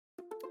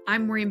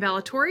I'm Maureen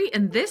Ballatori,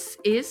 and this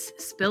is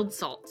Spilled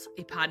Salt,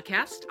 a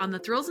podcast on the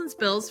thrills and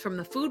spills from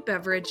the food,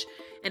 beverage,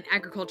 and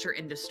agriculture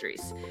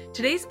industries.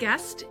 Today's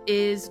guest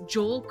is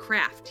Joel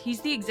Kraft.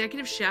 He's the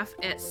executive chef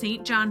at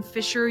St. John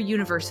Fisher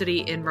University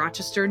in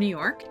Rochester, New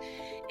York.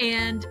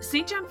 And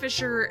St. John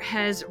Fisher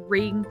has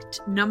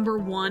ranked number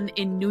one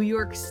in New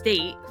York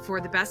State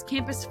for the best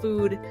campus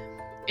food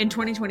in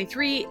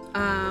 2023.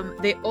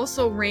 They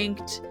also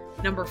ranked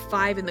number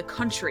 5 in the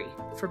country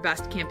for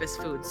best campus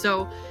food.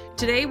 So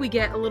today we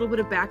get a little bit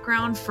of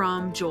background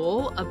from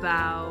Joel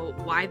about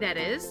why that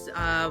is.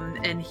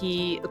 And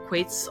he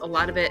equates a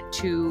lot of it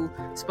to,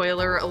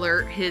 spoiler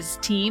alert, his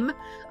team.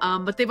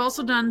 But they've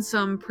also done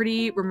some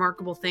pretty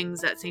remarkable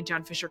things at St.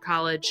 John Fisher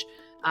College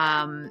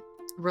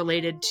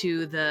related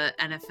to the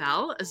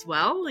NFL as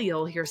well.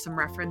 You'll hear some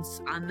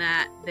reference on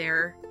that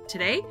there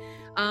today.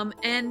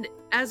 And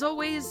as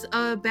always,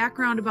 a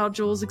background about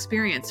Joel's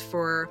experience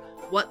for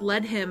what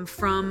led him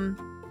from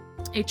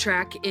a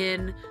track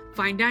in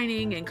fine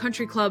dining and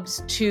country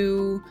clubs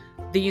to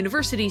the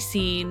university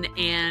scene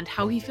and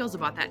how he feels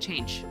about that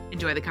change.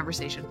 Enjoy the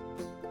conversation.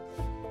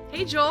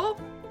 Hey, Joel.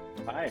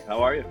 Hi,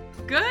 how are you?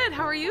 Good.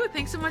 How are you?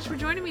 Thanks so much for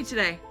joining me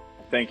today.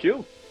 Thank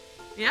you.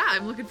 Yeah,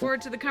 I'm looking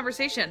forward to the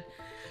conversation.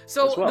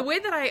 So the way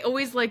that I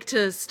always like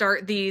to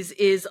start these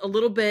is a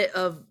little bit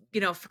of,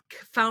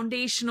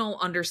 foundational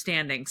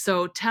understanding.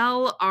 So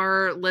tell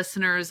our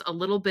listeners a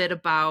little bit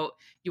about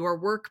your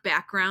work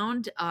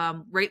background,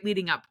 right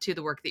leading up to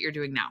the work that you're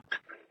doing now.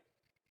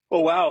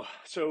 Oh, wow.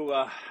 So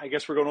I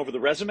guess we're going over the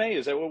resume.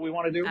 Is that what we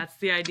want to do? That's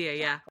the idea,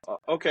 yeah.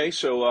 Okay,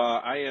 so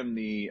I am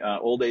the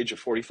old age of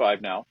 45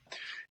 now.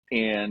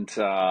 And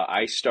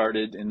I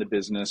started in the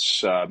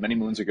business many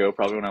moons ago,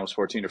 probably when I was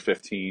 14 or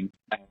 15.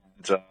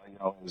 And,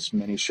 as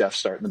many chefs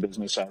start in the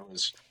business, I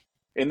was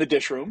in the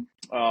dish room.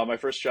 My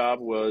first job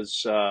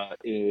was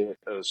in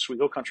a Sweet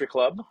Hill Country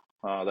Club.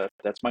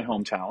 That's my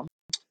hometown.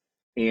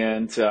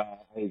 And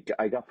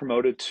I got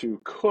promoted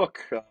to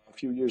cook a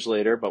few years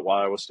later, but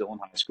while I was still in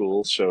high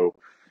school. So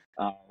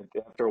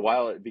after a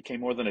while, it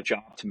became more than a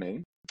job to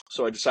me.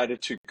 So I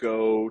decided to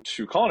go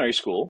to culinary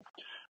school,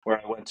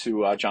 where I went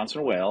to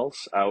Johnson &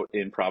 Wales out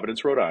in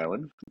Providence, Rhode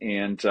Island,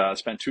 and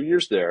spent 2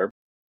 years there.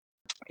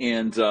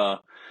 And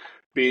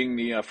being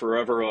the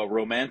forever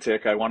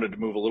romantic, I wanted to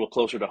move a little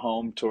closer to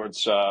home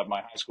towards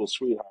my high school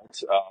sweetheart,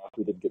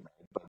 who didn't get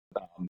married.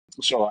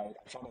 But so I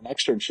found an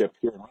externship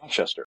here in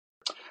Rochester.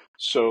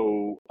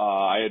 So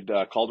I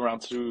had called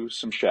around to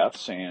some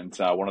chefs, and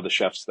one of the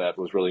chefs that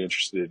was really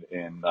interested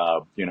in,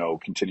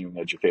 continuing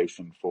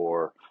education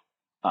for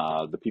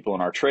the people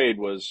in our trade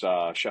was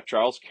Chef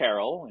Charles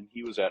Carroll, and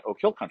he was at Oak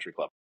Hill Country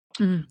Club.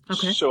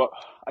 Okay. So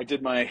I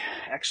did my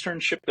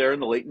externship there in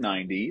the late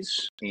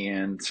 90s,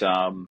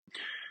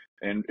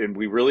 and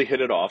we really hit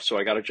it off. So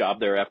I got a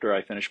job there after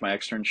I finished my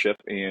externship,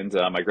 and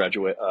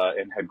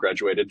had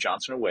graduated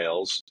Johnson &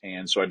 Wales,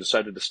 and so I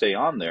decided to stay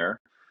on there.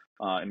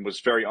 And was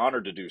very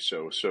honored to do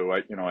so. So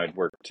I'd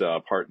worked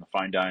part in the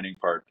fine dining,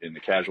 part in the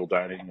casual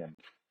dining, and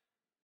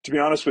to be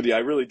honest with you, I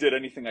really did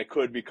anything I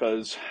could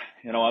because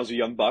I was a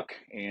young buck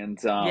and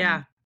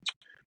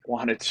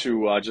wanted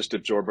to just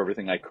absorb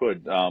everything I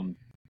could.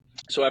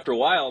 So after a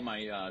while,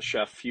 my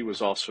chef, he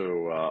was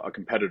also a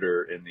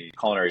competitor in the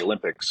Culinary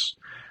Olympics,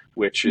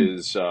 which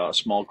is a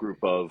small group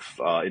of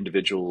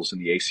individuals in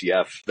the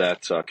ACF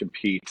that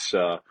compete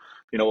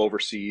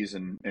overseas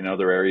and in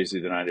other areas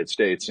of the United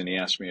States. And he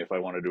asked me if I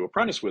wanted to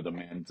apprentice with him.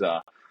 And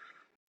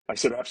I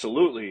said,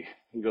 absolutely.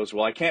 He goes,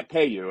 well, I can't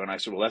pay you. And I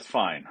said, well, that's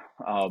fine.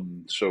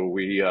 So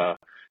we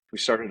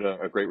started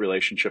a great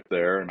relationship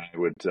there, and I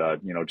would,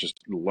 just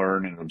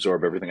learn and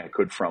absorb everything I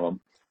could from him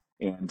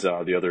and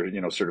the other,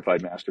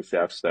 certified master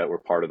chefs that were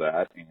part of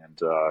that. And,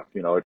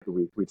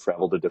 we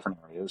traveled to different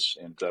areas,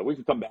 and we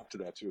can come back to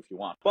that too if you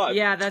want. But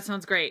yeah, that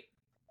sounds great.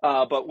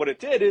 But what it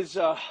did is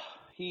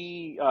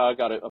he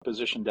got a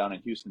position down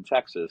in Houston,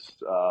 Texas,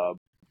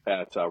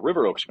 at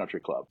River Oaks Country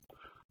Club.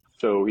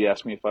 So he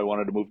asked me if I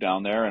wanted to move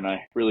down there, and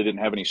I really didn't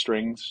have any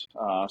strings.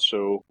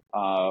 So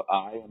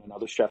I and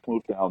another chef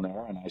moved down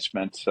there, and I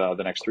spent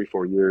the next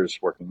 3-4 years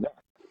working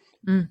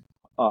there.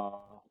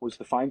 Was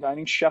the fine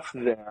dining chef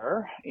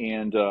there,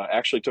 and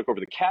actually took over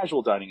the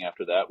casual dining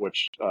after that,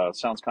 which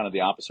sounds kind of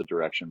the opposite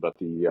direction. But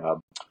the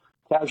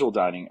casual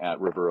dining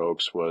at River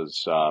Oaks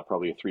was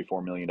probably a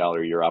 $3-4 million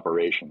a year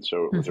operation.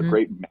 So it was a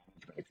great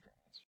management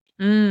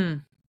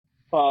experience.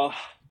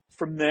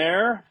 From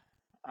there,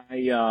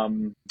 I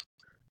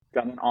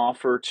got an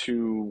offer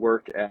to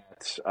work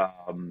at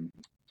in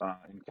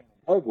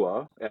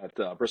Canandaigua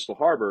at Bristol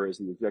Harbor as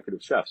the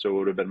executive chef. So it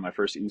would have been my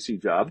first EC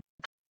job,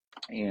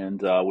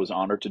 and was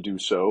honored to do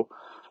so.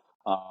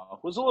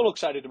 Was a little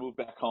excited to move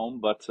back home,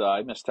 but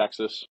I miss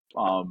Texas,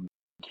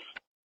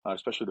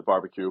 especially the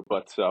barbecue.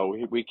 But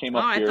we came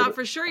up here. I thought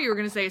for sure you were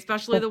going to say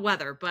especially the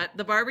weather, but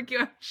the barbecue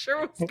I'm sure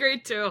was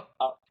great too.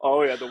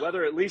 Oh yeah, the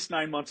weather at least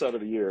 9 months out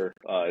of the year.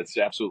 It's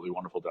absolutely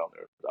wonderful down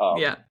there.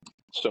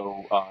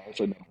 So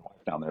actually, I have my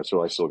wife down there,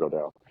 so I still go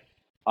down.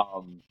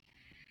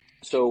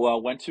 So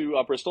went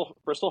to Bristol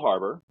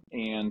Harbor,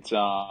 and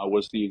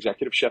was the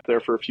executive chef there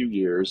for a few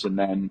years. And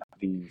then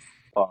the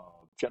uh,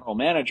 general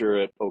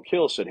manager at Oak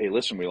Hill said, "Hey,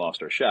 listen, we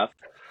lost our chef.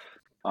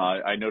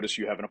 I noticed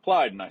you haven't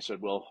applied." And I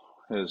said, "Well,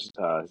 his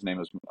name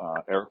is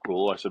Eric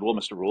Rule." I said, "Well,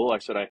 Mr. Rule," I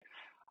said,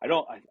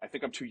 I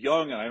think I'm too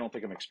young, and I don't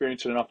think I'm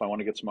experienced enough. I want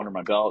to get some under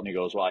my belt." And he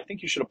goes, "Well, I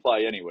think you should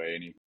apply anyway."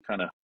 And he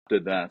kind of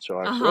did that. So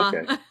I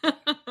said, "Okay."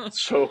 Uh-huh.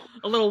 So,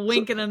 A little so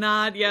wink and a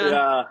nod, yeah.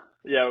 yeah,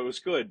 yeah, it was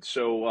good.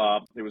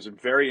 So it was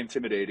very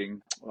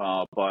intimidating,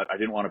 but I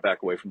didn't want to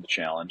back away from the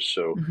challenge.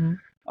 So Hmm.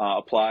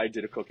 applied,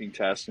 did a cooking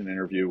test and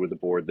interview with the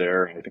board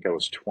there. I think I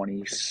was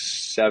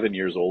 27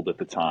 years old at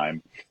the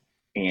time,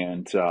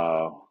 and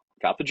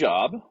got the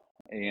job.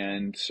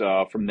 And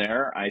from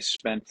there, I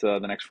spent the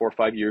next 4 or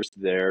 5 years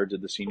there.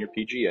 Did the senior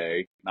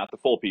PGA, not the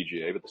full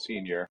PGA, but the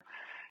senior,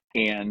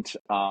 and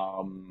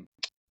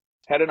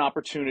had an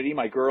opportunity.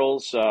 My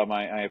girls,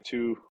 I have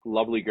two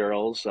lovely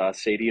girls,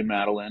 Sadie and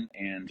Madeline,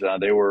 and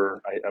they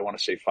were, I want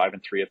to say, 5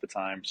 and 3 at the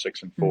time,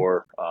 6 and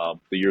 4.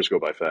 The years go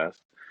by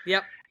fast.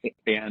 Yep.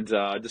 And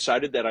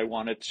decided that I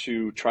wanted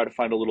to try to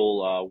find a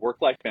little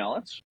work-life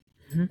balance.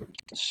 Hmm.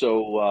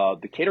 So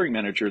the catering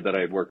manager that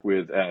I had worked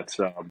with at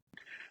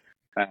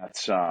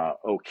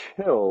Oak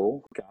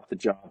Hill got the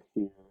job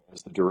here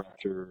as the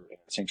director at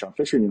St. John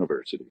Fisher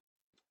University.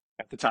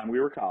 At the time, we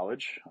were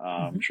college.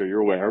 I'm Hmm. sure you're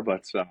aware,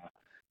 but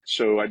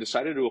so I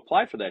decided to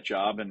apply for that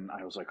job, and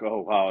I was like,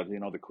 "Oh wow,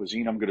 the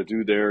cuisine I'm going to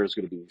do there is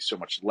going to be so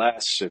much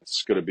less.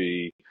 It's going to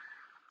be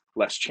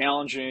less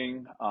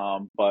challenging."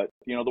 But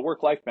the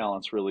work-life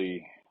balance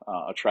really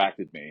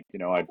attracted me.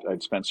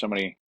 I'd spent so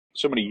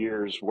many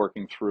years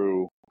working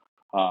through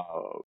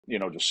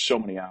just so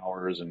many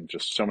hours and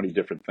just so many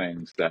different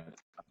things that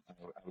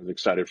I was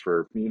excited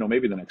for,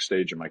 maybe the next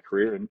stage in my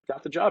career, and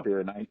got the job here.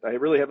 And I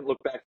really haven't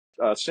looked back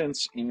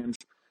since. And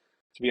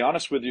to be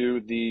honest with you,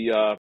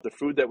 the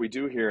food that we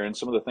do here and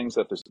some of the things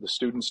that the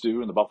students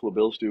do and the Buffalo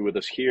Bills do with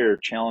us here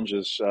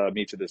challenges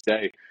me to this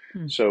day.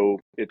 So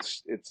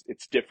it's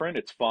different,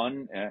 it's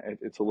fun,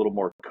 it's a little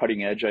more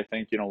cutting edge, I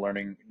think.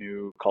 Learning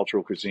new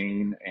cultural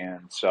cuisine,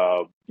 and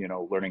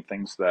learning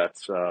things that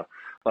a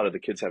lot of the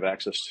kids have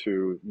access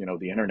to,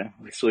 the internet,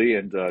 obviously,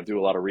 and do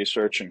a lot of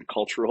research, and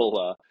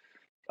cultural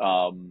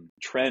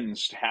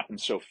trends happen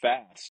so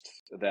fast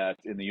that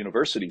in the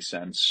university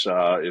sense,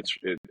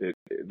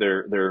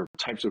 they're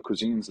types of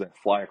cuisines that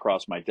fly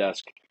across my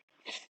desk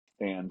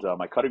and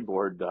my cutting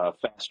board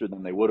faster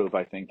than they would have,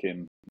 I think,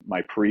 in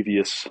my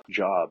previous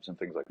jobs and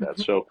things like that.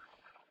 Hmm. So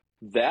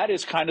that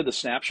is kind of the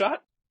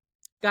snapshot.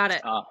 Got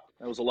it.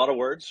 That was a lot of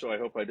words, so I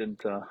hope I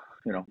didn't,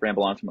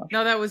 ramble on too much.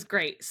 No, that was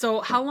great. So,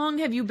 Yeah. how long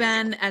have you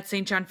been at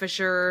St. John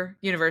Fisher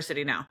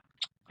University now?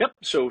 Yep.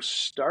 So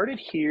started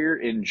here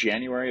in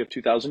January of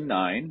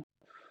 2009.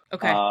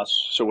 Okay.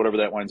 So whatever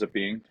that winds up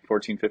being,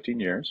 14, 15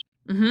 years.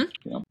 Hmm.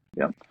 Yeah.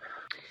 Yeah.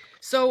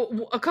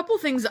 So, a couple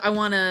things I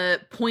want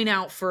to point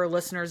out for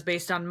listeners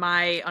based on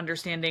my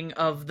understanding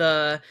of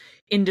the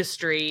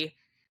industry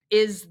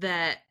is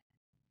that,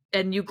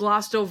 and you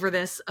glossed over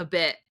this a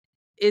bit,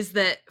 is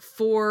that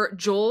for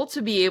Joel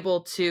to be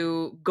able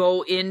to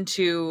go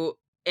into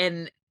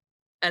and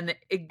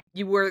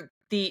you were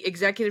the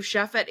executive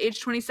chef at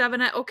age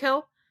 27 at Oak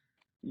Hill?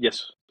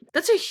 Yes.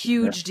 That's a Yeah.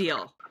 huge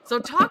deal. So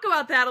talk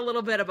about that a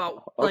little bit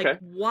about like Okay.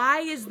 why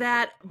is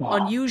that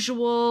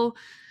unusual?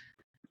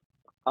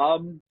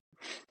 Um,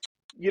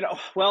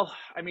 well,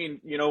 I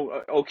mean,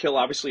 Oak Hill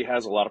obviously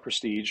has a lot of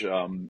prestige.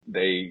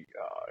 They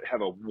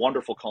have a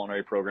wonderful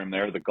culinary program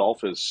there. The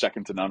golf is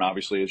second to none,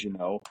 obviously, as you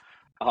know.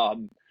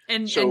 Um,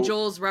 And so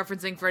Joel's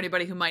referencing, for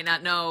anybody who might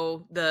not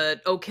know,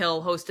 the Oak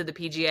Hill hosted the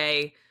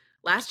PGA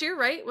last year,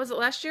 right? Was it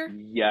last year?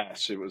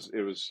 yes, it was.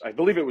 It was. I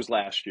believe it was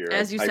last year.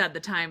 As you I said, the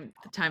time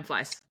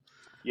flies.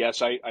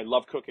 Yes, I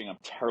love cooking. I'm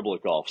terrible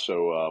at golf.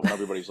 So when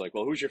everybody's like,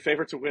 "Well, who's your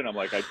favorite to win?" I'm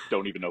like, I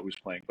don't even know who's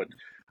playing. But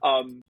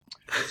um,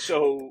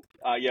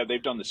 yeah,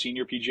 they've done the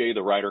Senior PGA,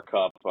 the Ryder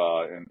Cup,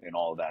 and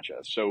all of that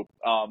jazz. So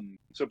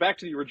back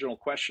to the original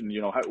question.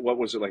 What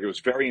was it like? It was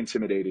very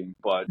intimidating,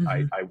 but Hmm.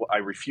 I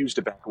refused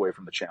to back away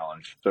from the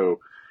challenge. So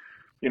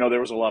there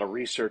was a lot of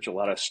research, a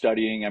lot of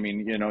studying. I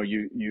mean,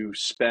 you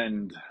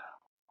spend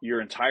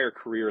your entire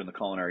career in the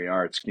culinary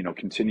arts,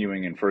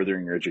 continuing and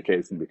furthering your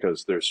education,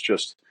 because there's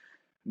just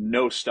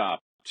no stop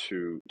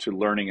to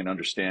learning and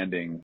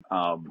understanding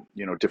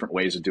different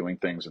ways of doing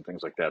things and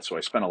things like that. So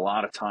I spent a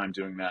lot of time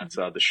doing that.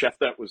 Hmm. The chef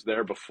that was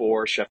there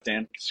before, Chef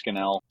Dan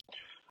Scannell,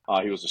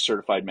 he was a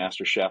certified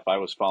master chef. I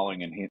was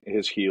following in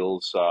his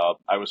heels.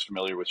 I was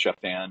familiar with Chef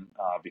Dan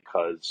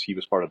because he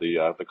was part of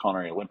the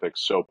Culinary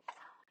Olympics. So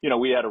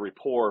we had a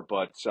rapport,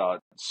 but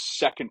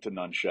second to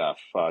none chef.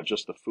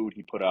 Just the food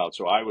he put out.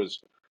 So I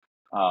was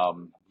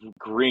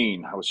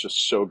green. I was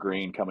just so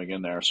green coming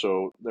in there.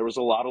 So there was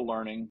a lot of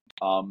learning.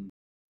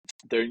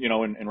 There,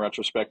 in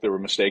retrospect, there were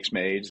mistakes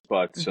made,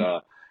 but Hmm.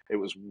 it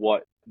was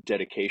what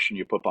dedication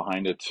you put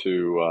behind it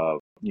to,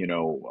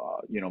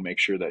 make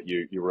sure that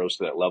you rose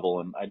to that level.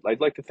 And I'd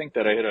like to think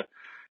that I had a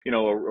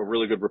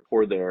really good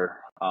rapport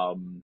there.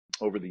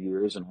 over the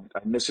years, and I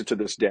miss it to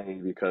this day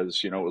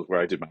because, it was where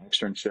I did my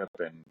externship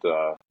and,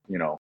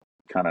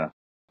 kind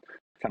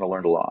of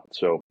learned a lot.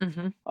 So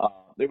Mm-hmm.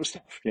 it was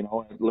tough. I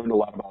learned a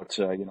lot about,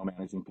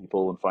 managing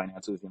people and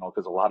finances,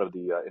 because a lot of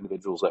the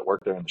individuals that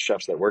work there and the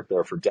chefs that work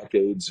there for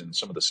decades and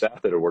some of the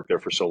staff that had worked there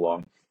for so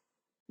long,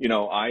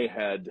 I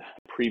had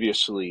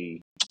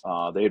previously,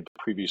 they had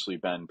previously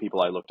been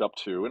people I looked up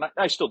to, and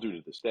I still do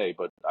to this day,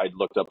 but I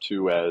looked up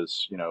to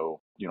as,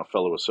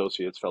 fellow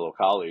associates, fellow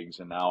colleagues,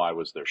 and now I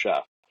was their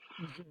chef.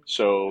 Mm-hmm.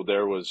 So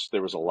there was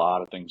a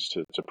lot of things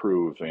to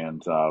prove,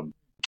 and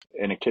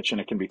in a kitchen,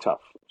 it can be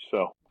tough.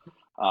 So,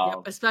 Yep,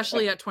 um,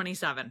 especially at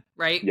 27,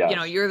 right?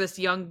 yes, You're this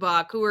young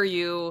buck. Who are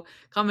you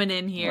coming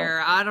in right,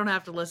 here? I don't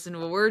have to listen to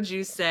a word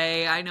you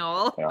say. I know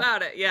all yeah,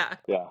 about it. Yeah.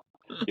 yeah,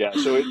 yeah.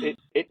 So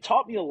it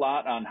taught me a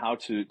lot on how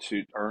to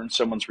earn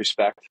someone's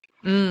respect.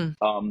 Mm,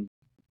 Um,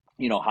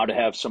 how to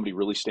have somebody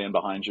really stand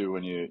behind you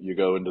when you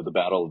go into the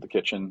battle of the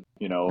kitchen,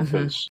 mm-hmm.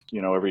 because,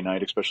 every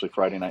night, especially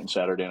Friday night and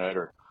Saturday night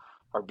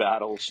are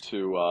battles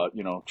to,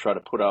 try to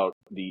put out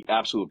the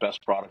absolute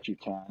best product you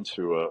can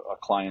to a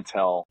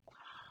clientele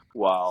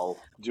while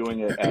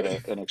doing it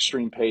at an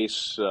extreme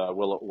pace,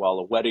 while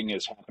a wedding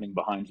is happening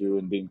behind you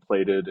and being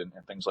plated and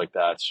things like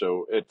that.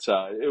 So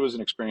it was an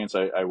experience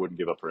I wouldn't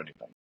give up for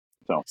anything.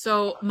 So,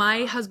 So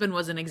my husband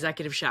was an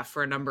executive chef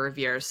for a number of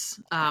years.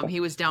 He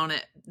was down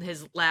at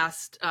his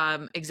last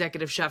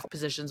executive chef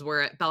positions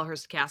were at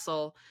Belhurst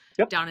Castle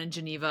yep. down in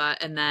Geneva,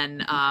 and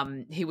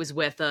then he was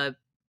with a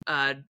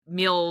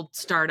meal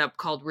startup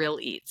called Real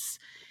Eats.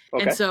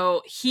 And Okay.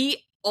 so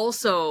he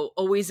also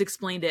always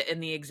explained it in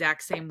the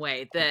exact same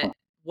way that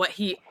what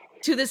he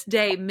to this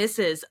day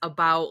misses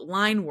about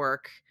line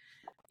work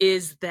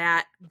is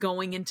that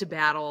going into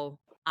battle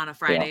on a Yeah.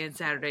 Friday and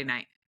Saturday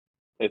night.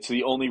 It's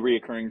the only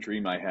reoccurring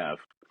dream I have.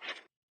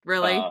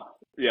 Really? Uh,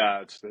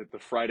 yeah, it's the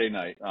Friday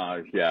night.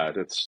 Yeah,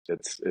 it's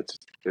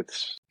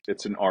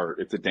an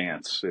art. It's a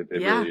dance. It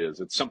Yeah. really is.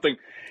 It's something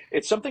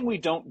we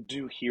don't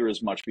do here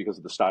as much because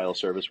of the style of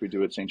service we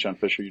do at St. John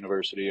Fisher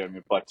University. I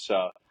mean, but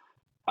I,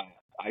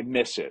 I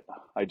miss it.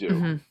 I do.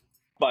 Hmm.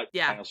 But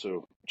Yeah. I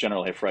also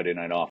generally have Friday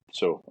night off,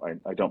 so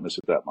I don't miss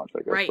it that much,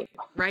 I guess. Right.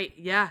 But Right.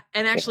 Yeah.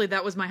 And yeah, actually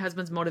that was my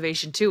husband's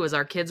motivation too, as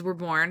our kids were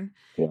born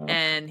yeah,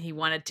 and he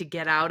wanted to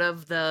get out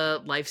of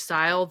the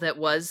lifestyle that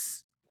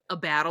was a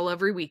battle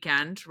every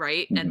weekend,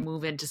 right? And hmm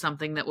move into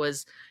something that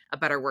was a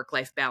better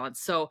work-life balance.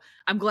 So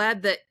I'm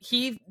glad that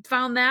he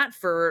found that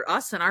for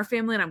us and our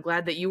family. And I'm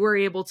glad that you were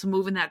able to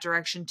move in that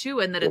direction too.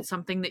 And that yep, it's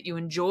something that you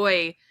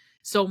enjoy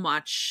so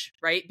much,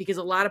 right? Because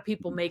a lot of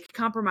people make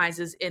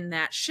compromises in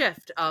that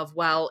shift of,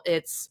 well,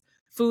 it's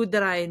food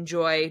that I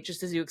enjoy,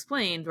 just as you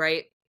explained,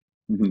 right?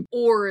 hmm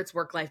Or it's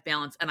work life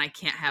balance and I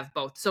can't have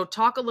both. So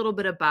talk a little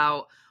bit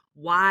about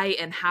why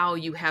and how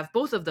you have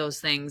both of those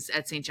things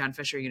at St. John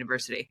Fisher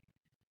University.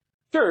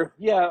 sure,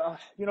 yeah.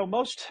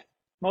 Most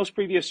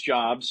previous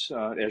jobs,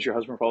 as your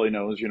husband probably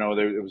knows,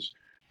 it was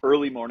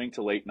early morning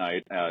to late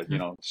night.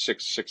 Mhm.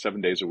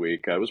 7 days a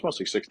week. It was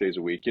mostly 6 days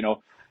a week.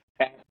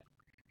 At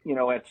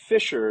at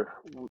Fisher,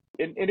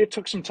 and it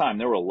took some time.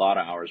 There were a lot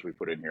of hours we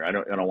put in here. I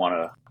don't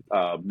want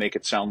to make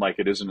it sound like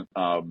it isn't,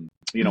 a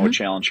Mhm.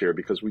 challenge here,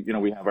 because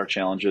we have our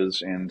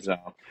challenges, and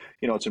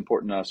it's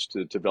important to us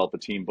to develop a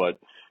team. But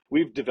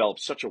we've developed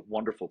such a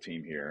wonderful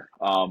team here.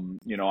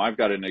 I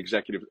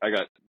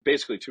got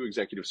basically two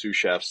executive sous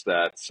chefs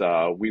that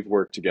we've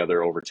worked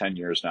together over 10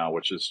 years now,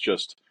 which is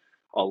just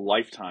a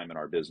lifetime in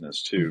our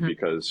business too, Mhm.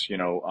 because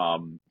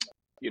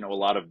a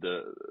lot of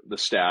the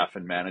staff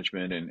and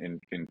management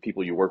and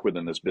people you work with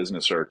in this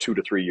business are 2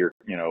 to 3 year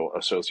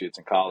associates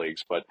and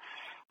colleagues, but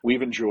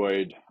we've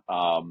enjoyed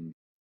a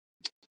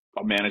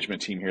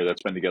management team here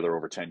that's been together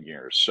over 10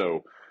 years.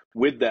 So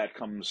with that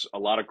comes a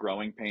lot of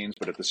growing pains,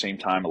 but at the same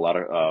time a lot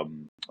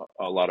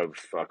of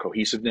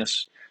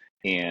cohesiveness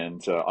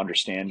and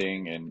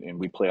understanding, and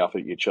we play off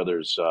of each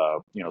other's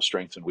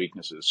strengths and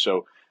weaknesses.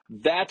 So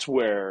that's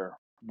where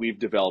we've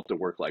developed a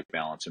work-life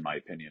balance, in my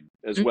opinion,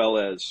 as well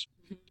as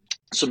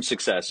some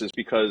successes,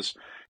 because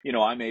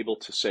I'm able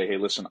to say, hey,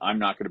 listen, I'm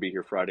not going to be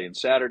here Friday and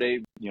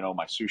Saturday.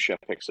 My sous chef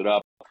picks it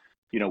up.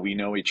 We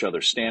know each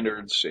other's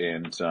standards,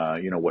 and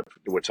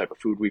what type of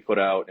food we put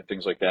out and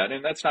things like that.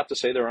 And that's not to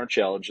say there aren't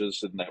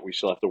challenges and that we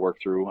still have to work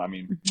through. I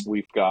mean, Mhm.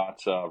 we've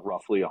got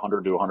roughly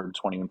 100 to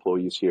 120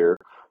 employees here.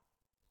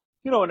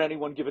 At any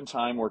one given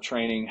time, we're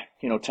training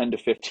 10 to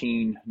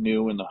 15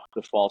 new in the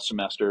fall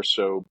semester.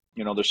 So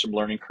there's some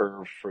learning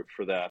curve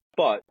for that.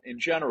 But in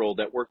general,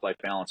 that work-life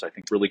balance, I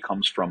think, really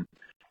comes from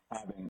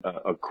having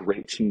a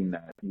great team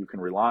that you can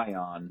rely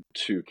on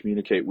to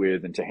communicate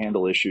with and to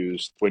handle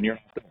issues when you're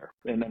not there.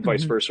 And then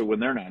vice Mhm. versa,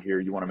 when they're not here,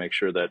 you want to make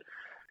sure that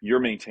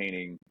you're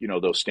maintaining,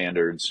 those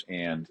standards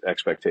and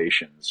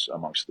expectations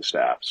amongst the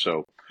staff.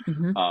 So,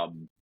 Mhm.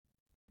 um,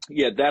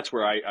 yeah, that's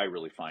where I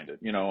really find it.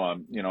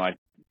 I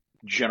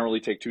generally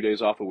take 2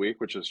 days off a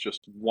week, which is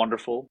just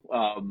wonderful.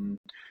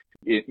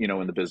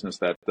 In the business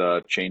that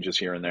changes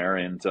here and there,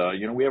 and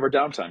we have our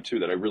downtime too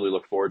that I really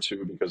look forward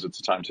to, because it's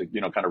a time to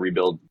kind of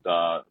rebuild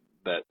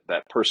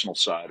that personal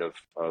side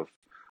of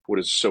what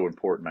is so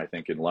important, I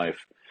think, in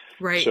life.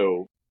 Right.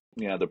 So,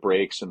 the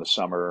breaks in the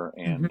summer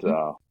and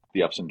Hmm.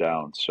 the ups and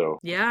downs.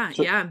 Yeah.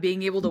 So Yeah.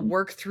 Being able to mhm,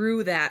 work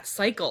through that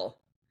cycle.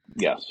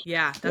 yes,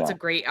 Yeah. That's yeah, a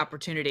great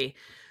opportunity.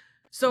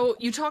 So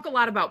you talk a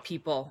lot about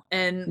people,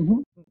 and hmm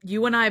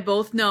you and I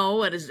both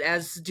know, and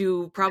as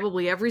do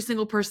probably every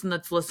single person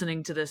that's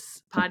listening to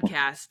this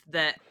podcast,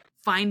 that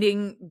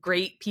finding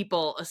great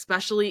people,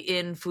 especially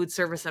in food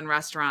service and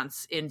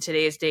restaurants in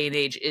today's day and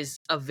age, is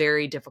a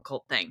very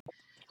difficult thing.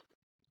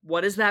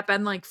 What has that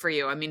been like for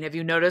you? I mean, have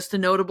you noticed a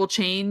notable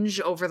change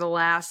over the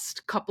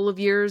last couple of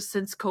years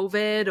since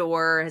COVID,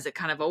 or has it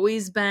kind of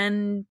always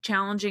been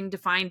challenging to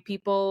find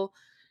people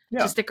to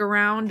yeah. stick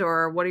around,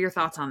 or what are your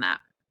thoughts on that?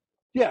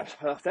 Yeah,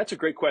 that's a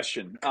great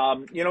question.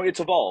 It's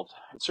evolved.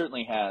 It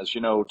certainly has.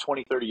 20,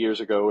 30 years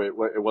ago,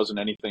 it wasn't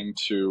anything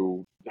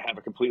to have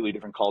a completely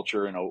different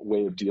culture and a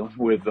way of dealing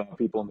with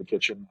people in the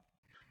kitchen.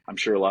 I'm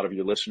sure a lot of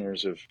your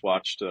listeners have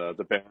watched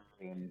The Bear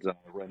and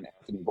read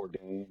Anthony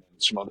Bourdain and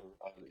some other,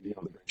 the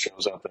great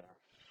shows out there.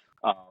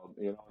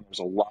 And there's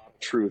a lot of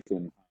truth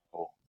in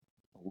how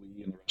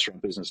we in the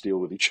restaurant business deal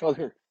with each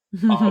other.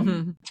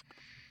 Um,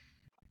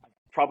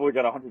 Probably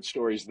got 100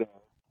 stories there.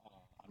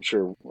 I'm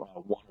sure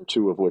one or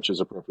two of which is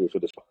appropriate for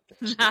this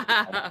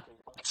podcast.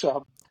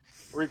 But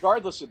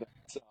regardless of that,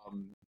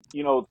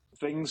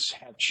 things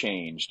have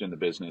changed in the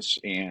business,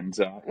 and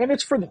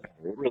it's for the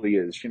better. It really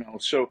is.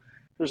 So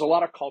there's a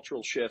lot of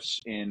cultural shifts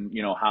in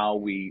how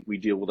we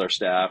deal with our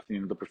staff,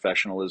 the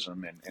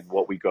professionalism and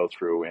what we go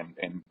through,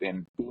 and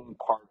being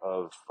part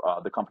of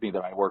the company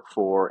that I work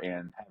for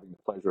and having the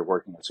pleasure of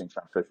working at St.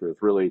 John Fisher is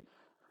really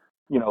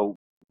you know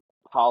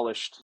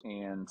polished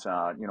and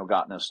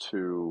gotten us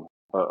to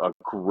a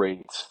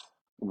great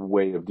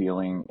way of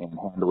dealing and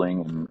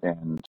handling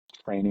and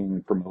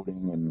training,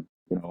 promoting,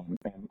 and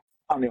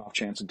on the off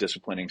chance of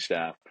disciplining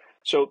staff.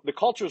 So the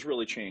culture has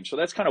really changed. So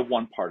that's kind of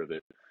one part of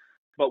it.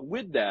 But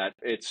with that,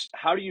 it's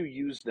how do you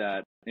use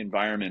that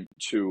environment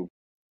to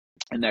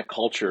and that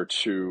culture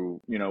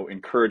to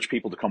encourage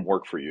people to come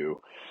work for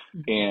you.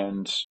 Mhm.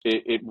 And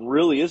it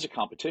really is a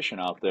competition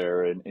out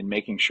there in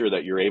making sure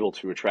that you're able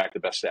to attract the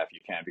best staff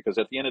you can, because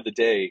at the end of the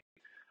day,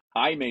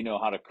 I may know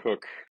how to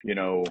cook,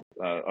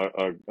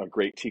 a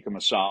great tikka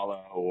masala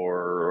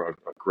or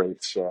a great,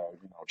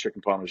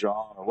 chicken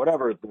parmesan or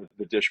whatever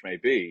the dish may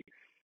be.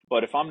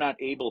 But if I'm not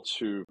able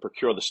to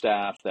procure the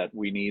staff that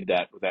we need,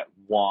 that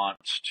want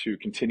to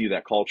continue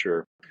that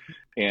culture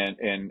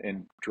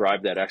and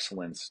drive that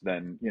excellence,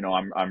 then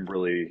I'm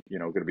really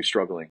going to be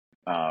struggling.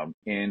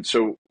 And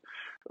so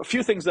a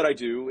few things that I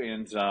do,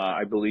 and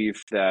I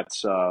believe that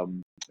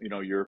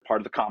you're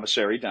part of the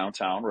commissary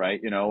downtown, right?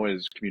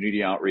 Is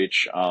community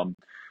outreach.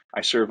 I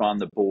serve on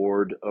the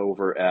board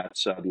over at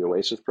the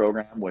Oasis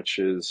program, which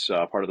is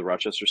part of the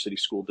Rochester City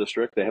School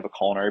District. They have a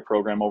culinary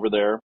program over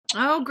there.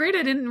 Oh, great.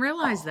 I didn't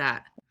realize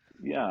that.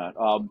 Yeah.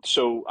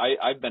 So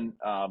I've been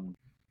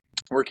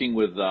working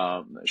with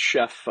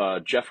Chef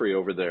Jeffrey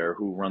over there,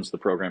 who runs the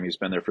program. He's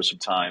been there for some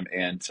time,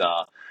 and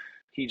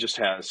he just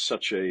has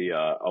such a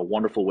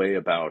wonderful way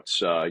about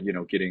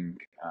getting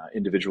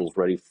individuals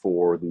ready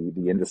for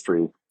the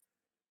industry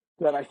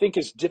that I think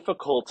is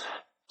difficult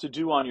to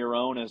do on your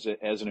own as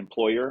an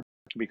employer,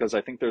 because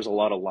I think there's a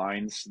lot of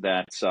lines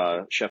that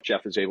Chef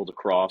Jeff is able to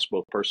cross,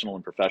 both personal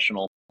and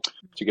professional,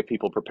 to get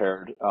people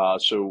prepared.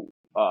 So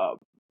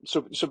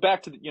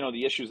back to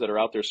the issues that are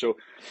out there. So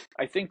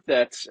I think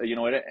that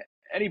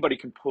anybody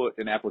can put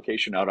an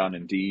application out on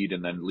Indeed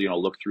and then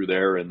look through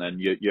there, and then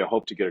you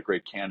hope to get a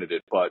great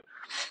candidate. But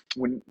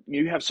when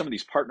you have some of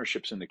these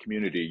partnerships in the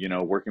community,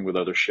 working with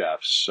other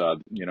chefs,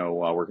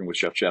 working with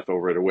Chef Jeff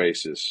over at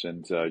Oasis,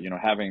 and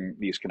having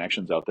these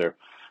connections out there,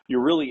 you're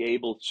really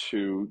able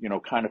to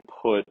kind of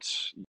put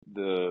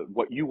the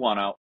what you want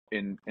out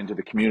into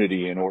the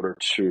community in order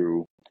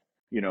to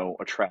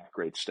attract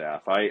great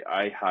staff.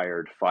 I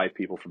hired 5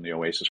 people from the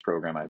Oasis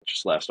program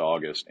just last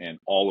August, and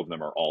all of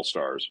them are all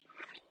stars.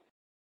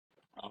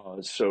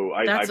 So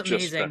That's I've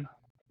just been, amazing.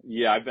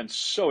 yeah, I've been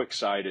so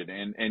excited,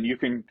 and you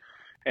can,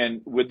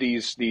 and with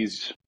these,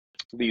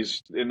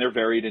 and they're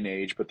varied in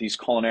age, but these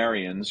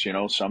culinarians,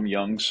 some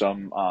young,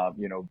 some,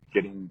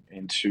 getting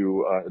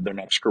into their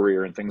next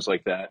career and things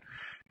like that.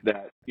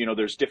 That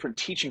there's different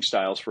teaching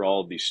styles for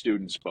all of these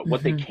students, but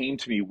what they Hmm. came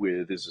to me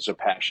with is a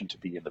passion to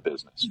be in the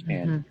business,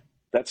 and Hmm.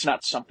 that's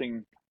not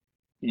something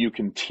you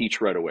can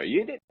teach right away.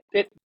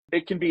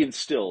 It can be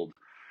instilled,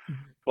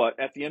 but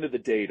at the end of the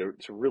day, to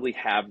really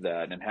have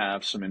that and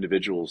have some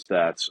individuals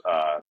that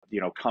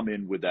come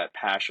in with that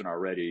passion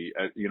already,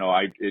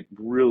 it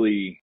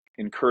really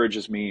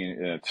encourages me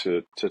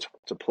to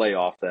play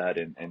off that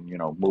and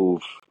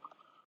move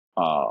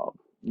uh,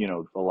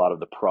 a lot of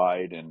the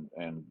pride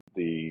and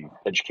the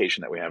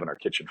education that we have in our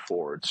kitchen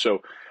forward.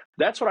 So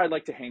that's what I'd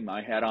like to hang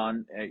my hat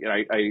on.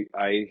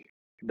 I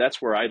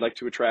that's where I'd like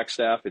to attract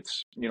staff.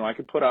 It's I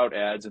could put out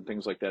ads and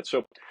things like that.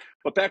 So,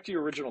 but back to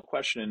your original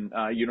question,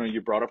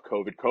 you brought up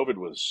COVID. COVID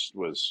was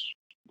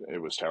it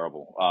was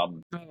terrible.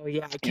 Oh,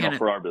 yeah. I can't.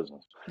 For our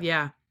business.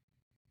 Yeah.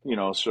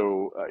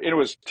 So it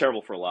was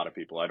terrible for a lot of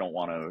people. I don't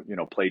want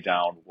to, play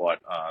down what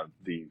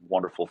the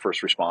wonderful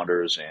first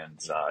responders and,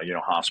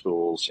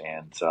 hospitals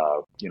and,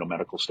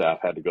 medical staff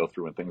had to go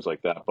through and things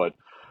like that. But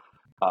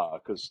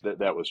because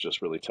that was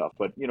just really tough.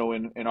 But,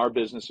 in our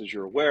business, as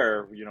you're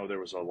aware, there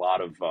was a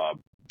lot of,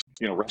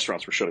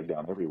 restaurants were shutting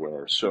down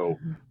everywhere. So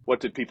Mhm. what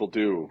did people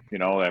do?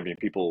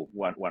 People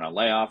went on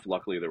layoff.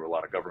 Luckily, there were a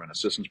lot of government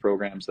assistance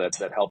programs that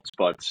helped,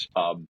 but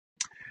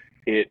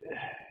it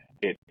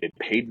it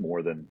paid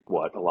more than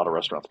what a lot of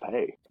restaurants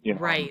pay.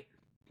 Right.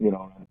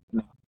 Not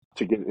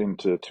to get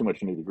into too much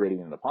nitty gritty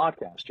in the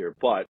podcast here,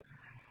 but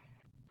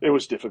it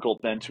was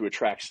difficult then to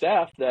attract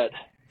staff that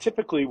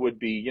typically would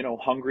be,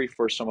 hungry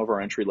for some of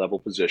our entry level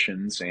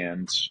positions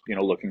and,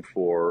 looking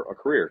for a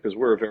career because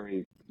we're a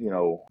very,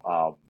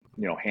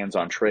 hands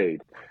on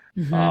trade.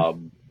 Hmm.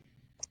 Um,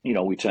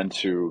 we tend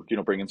to,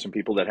 bring in some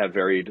people that have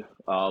varied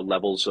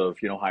levels of,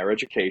 higher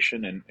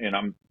education, and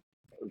I'm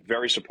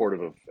very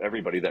supportive of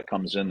everybody that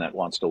comes in that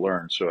wants to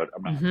learn. So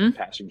I'm not Hmm.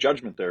 passing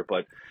judgment there,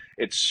 but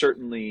it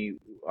certainly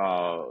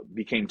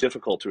became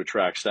difficult to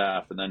attract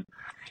staff. And then,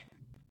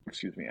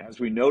 excuse me, as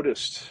we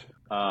noticed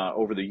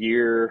over the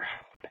year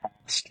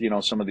past,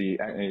 some of the,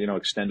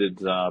 extended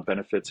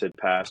benefits had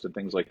passed and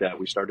things like that,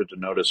 we started to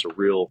notice a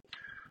real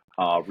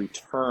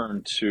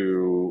return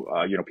to,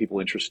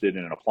 people interested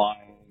in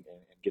applying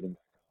and getting out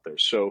there.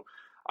 So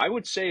I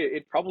would say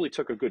it probably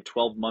took a good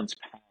 12 months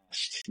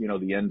past,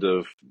 the end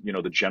of,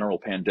 the general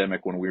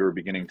pandemic when we were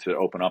beginning to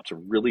open up to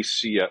really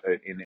see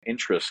an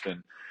interest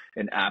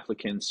in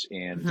applicants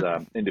and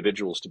Hmm.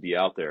 individuals to be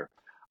out there.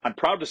 I'm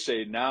proud to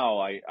say now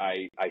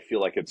I feel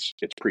like it's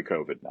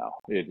pre-COVID now,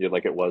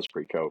 like it was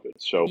pre-COVID.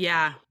 So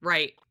Yeah,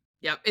 right.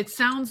 Yep. It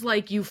sounds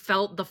like you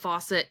felt the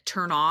faucet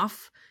turn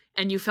off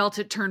and you felt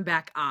it turn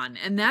back on.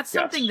 And that's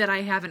something yes. that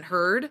I haven't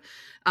heard,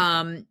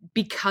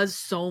 because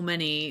so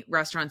many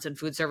restaurants and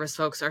food service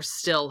folks are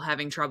still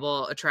having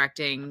trouble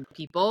attracting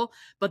people,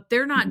 but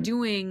they're not Mhm.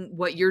 doing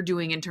what you're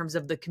doing in terms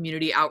of the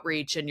community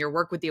outreach and your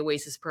work with the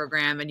Oasis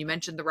program. And you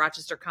mentioned the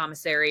Rochester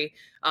Commissary.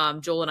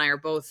 Joel and I are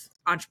both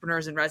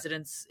entrepreneurs and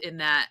residents in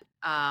that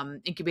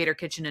incubator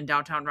kitchen in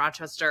downtown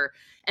Rochester.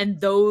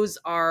 And those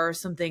are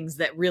some things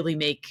that really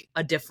make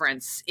a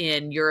difference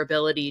in your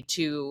ability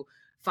to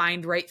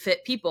find right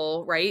fit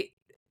people, right?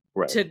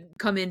 Right. To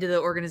come into the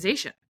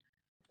organization.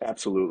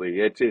 Absolutely.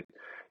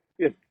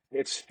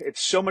 It's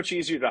so much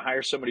easier to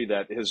hire somebody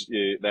that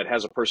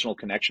has a personal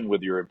connection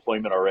with your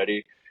employment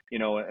already.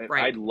 And I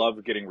Right.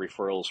 love getting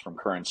referrals from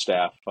current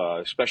staff,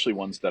 especially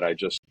ones that I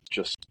just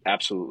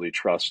absolutely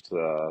trust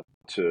to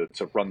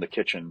run the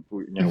kitchen,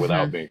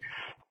 without Hmm. me.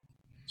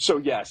 So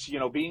yes,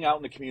 being out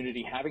in the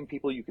community, having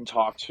people you can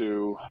talk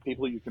to,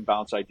 people you can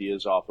bounce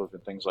ideas off of,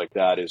 and things like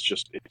that is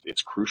just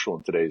it's crucial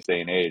in today's day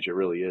and age. It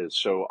really is.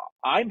 So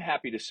I'm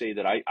happy to say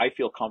that I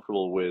feel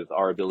comfortable with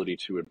our ability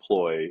to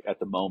employ at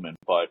the moment,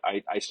 but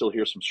I still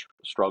hear some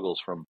struggles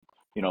from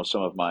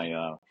some of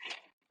my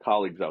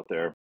colleagues out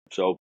there.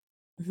 So,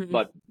 Hmm.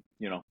 but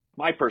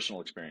my personal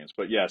experience.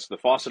 But yes, the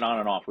faucet on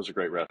and off was a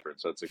great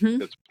reference. That's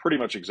pretty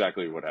much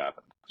exactly what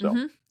happened. So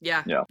Hmm.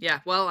 Yeah. yeah. Yeah.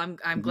 Well, I'm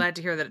Mhm. glad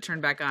to hear that it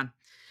turned back on.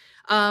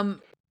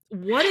 Um,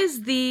 what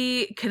is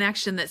the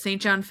connection that St.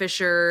 John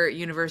Fisher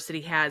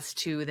University has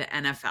to the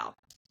NFL?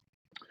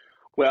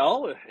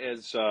 Well,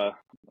 as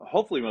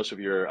hopefully most of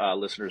your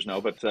listeners know,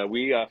 but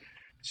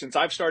since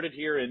I've started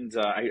here, and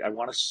I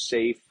want to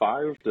say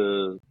 5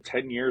 to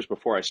 10 years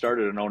before I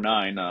started in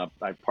 '09,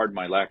 I pardon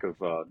my lack of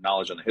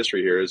knowledge on the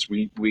history here, is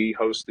we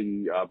host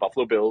the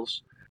Buffalo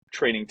Bills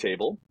training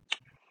table.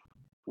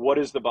 What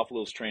is the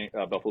Buffalo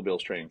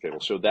Bills training table?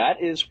 So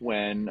that is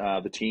when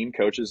the team,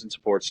 coaches, and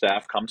support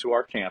staff come to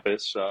our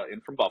campus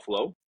in from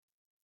Buffalo.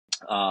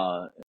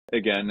 Uh,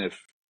 Again, if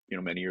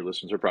many of your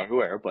listeners are probably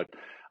aware, but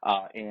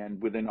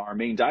and within our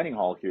main dining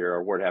hall here,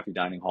 our Ward Happy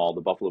Dining Hall,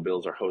 the Buffalo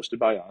Bills are hosted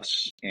by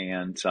us,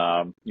 and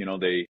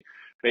they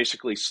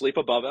basically sleep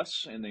above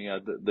us in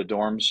the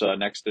dorms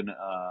next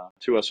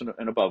to us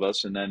and above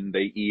us, and then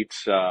they eat.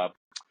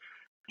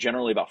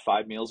 Generally, about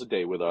 5 meals a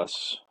day with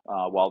us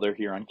while they're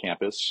here on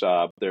campus.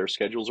 Their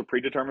schedules are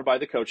predetermined by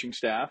the coaching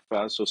staff,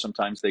 so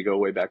sometimes they go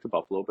way back to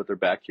Buffalo, but they're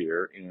back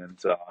here, and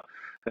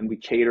then we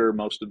cater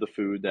most of the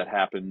food that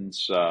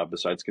happens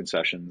besides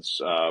concessions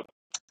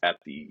at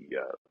the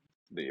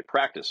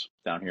practice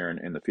down here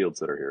in the fields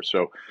that are here.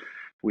 So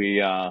we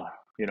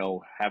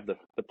have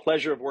the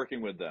pleasure of working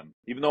with them,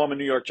 even though I'm a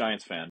New York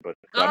Giants fan, but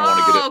I don't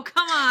want to get it. Oh,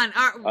 come on.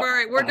 All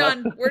right, we're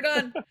done. We're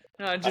done.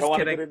 No, I don't just want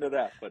to kidding. get into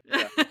that, but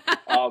yeah.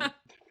 Um,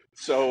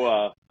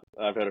 so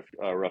I've had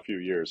a rough few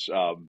years,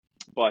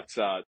 but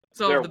So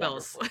they're the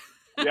Bills. wonderful.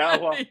 Yeah,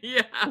 well,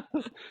 Yeah.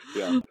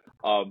 yeah,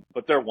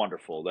 but they're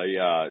wonderful. They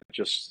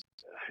just,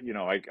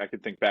 I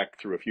could think back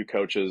through a few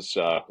coaches.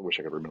 I wish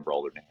I could remember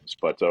all their names,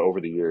 but over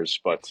the years,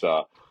 but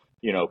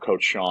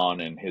Coach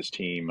Sean and his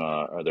team,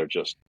 they're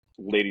just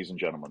ladies and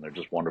gentlemen. They're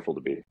just wonderful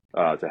to be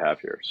to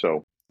have here.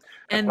 So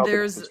I've And held the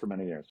campus for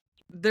many years.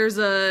 there's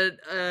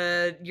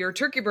a your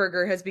turkey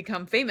burger has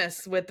become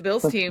famous with the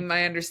Bills team,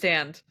 I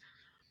understand.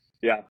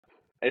 Yeah,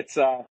 it's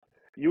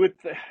you would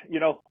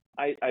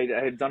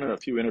I had done a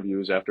few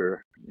interviews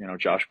after,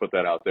 Josh put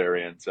that out there.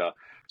 And so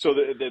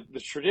the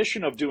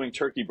tradition of doing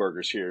turkey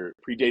burgers here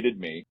predated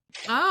me.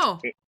 Oh.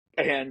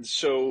 And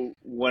so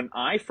when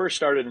I first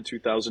started in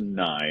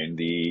 2009,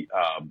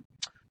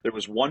 there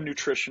was one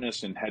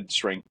nutritionist and head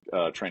strength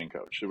training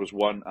coach. There was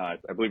one, I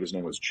believe his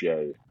name was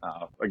Jay,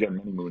 again,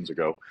 many moons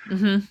ago.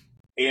 Mm-hmm.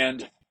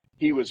 And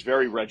he was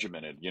very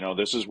regimented.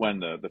 This is when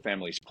the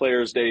family's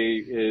players' day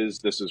is.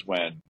 This is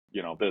when,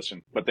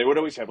 but they would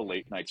always have a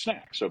late night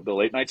snack. So the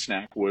late night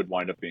snack would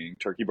wind up being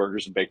turkey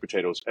burgers and baked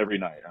potatoes every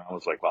night. And I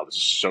was like, wow, this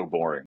is so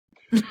boring.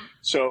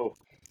 So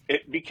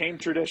it became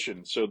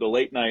tradition. So the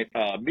late night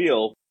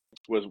meal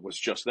was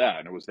just that.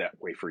 And it was that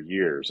way for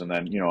years. And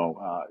then,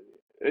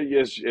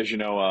 as you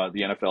know,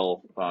 the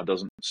NFL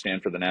doesn't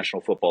stand for the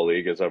National Football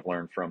League, as I've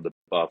learned from the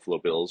Buffalo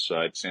Bills.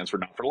 It stands for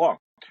not for long.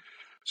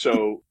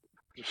 So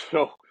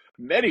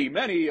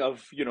many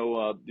of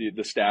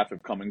the staff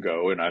have come and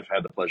go, and I've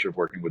had the pleasure of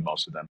working with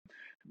most of them.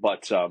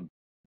 But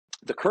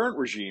the current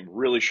regime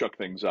really shook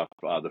things up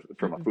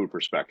from a food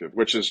perspective,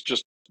 which is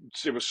just,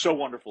 it was so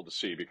wonderful to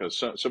see, because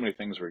so many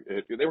things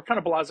they were kind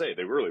of blasé.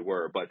 They really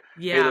were. But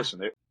hey,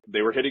 listen,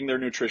 they were hitting their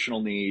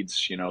nutritional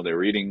needs. They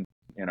were eating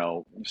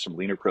some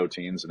leaner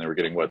proteins, and they were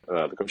getting what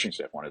the coaching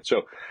staff wanted.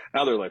 So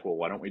now they're like, well,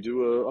 why don't we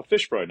do a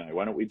fish fry night?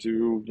 Why don't we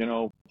do,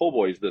 po'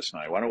 boys this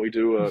night? Why don't we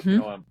do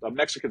a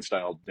Mexican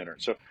style dinner?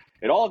 So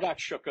it all got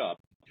shook up.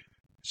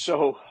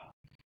 So,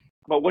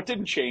 but what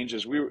didn't change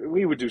is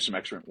we would do some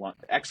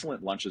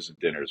excellent lunches and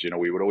dinners.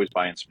 We would always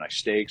buy in some nice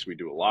steaks. We'd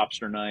do a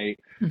lobster night,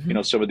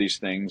 some of these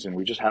things, and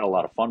we just had a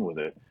lot of fun with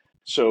it.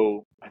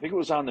 So I think it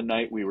was on the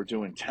night we were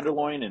doing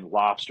tenderloin and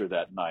lobster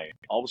that night.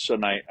 All of a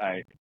sudden,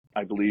 I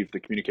believe the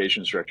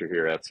communications director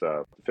here at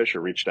Fisher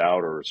reached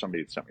out, or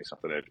somebody sent me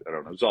something. I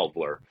don't know. It was all a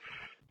blur.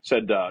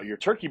 Said, your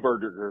turkey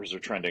burgers are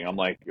trending.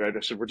 I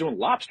said, we're doing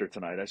lobster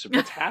tonight. I said,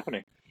 what's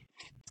happening?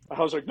 I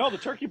was like, no, the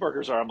turkey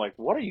burgers are. I'm like,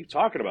 what are you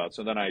talking about?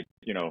 So then I,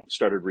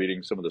 started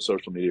reading some of the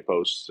social media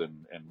posts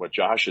and what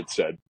Josh had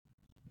said.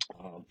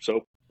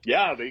 So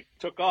yeah, they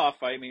took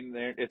off. I mean,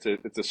 it's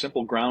a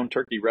simple ground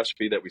turkey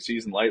recipe that we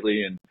season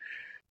lightly, and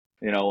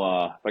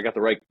if I got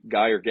the right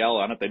guy or gal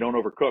on it, they don't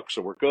overcook,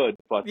 so we're good.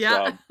 But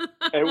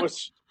they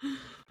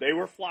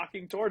were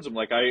flocking towards them.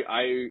 Like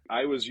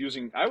I was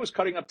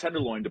cutting up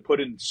tenderloin to put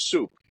in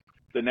soup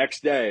the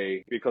next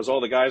day because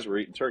all the guys were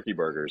eating turkey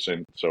burgers,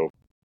 and so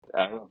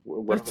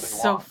whatever That's they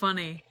so want.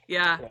 funny.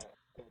 Yeah. It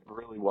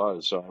really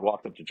was. So I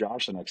walked up to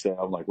Josh the next day.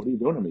 I'm like, "What are you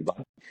doing to me,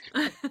 bud?"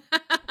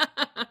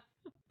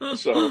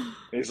 So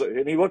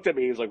and he looked at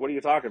me. He's like, "What are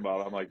you talking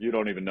about?" I'm like, "You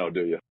don't even know,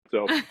 do you?"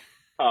 So.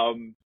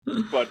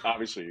 But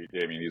obviously,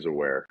 I mean, he's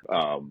aware.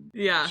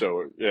 Yeah.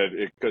 So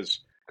because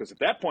at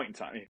that point in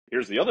time,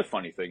 here's the other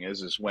funny thing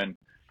is when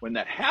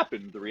that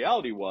happened, the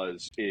reality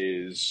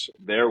is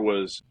there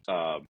was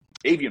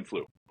avian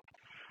flu.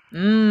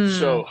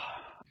 So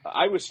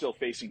I was still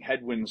facing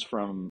headwinds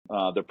from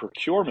the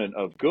procurement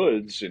of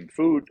goods and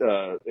food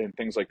and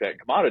things like that,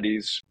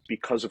 commodities,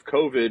 because of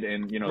COVID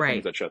and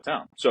things that shut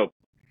down. So.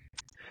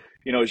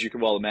 As you can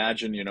well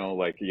imagine,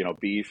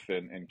 beef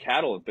and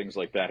cattle and things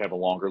like that have a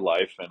longer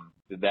life, and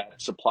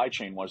that supply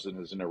chain wasn't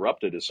as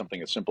interrupted as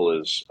something as simple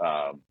as,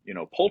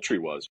 poultry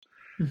was.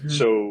 Mm-hmm.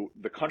 So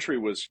the country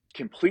was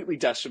completely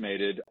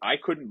decimated. I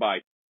couldn't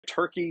buy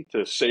turkey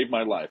to save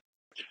my life.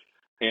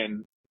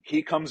 And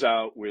he comes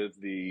out with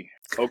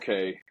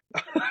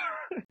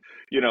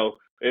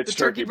it's the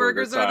turkey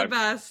burgers burger are the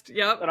best.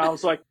 Yep. And I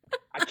was like,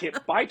 I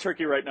can't buy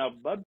turkey right now,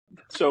 bud.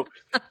 So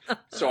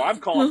I'm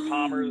calling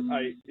Palmer.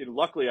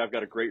 Luckily I've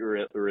got a great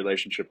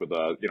relationship with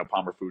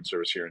Palmer Food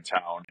Service here in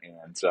town,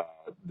 and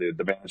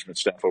the management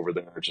staff over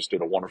there just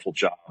did a wonderful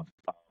job.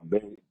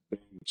 They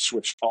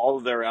switched all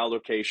of their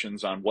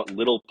allocations on what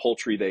little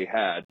poultry they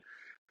had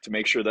to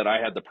make sure that I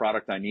had the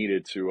product I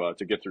needed to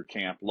get through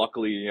camp.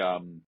 Luckily,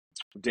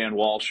 Dan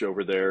Walsh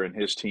over there and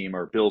his team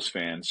are Bills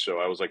fans, so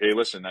I was like, hey,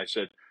 listen, I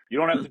said, you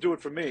don't have to do it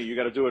for me. You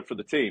got to do it for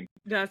the team.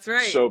 That's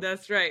right.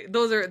 That's right.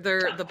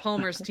 They're the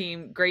Palmer's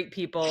team. Great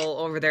people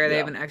over there. They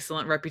have an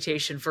excellent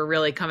reputation for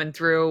really coming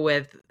through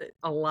with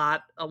a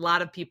lot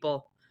of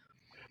people.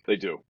 They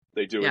do.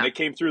 Yeah. And they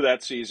came through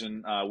that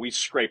season. We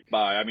scraped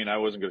by. I mean, I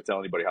wasn't going to tell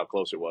anybody how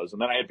close it was.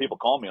 And then I had people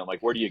call me. I'm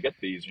like, where do you get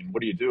these? And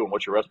what do you do? And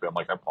what's your recipe? I'm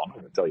like, I'm not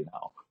going to tell you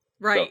now.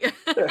 Right.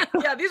 So,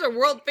 yeah, these are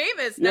world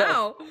famous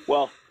now.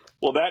 Well,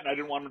 that, and I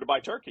didn't want them to buy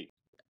turkey.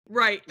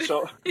 Right.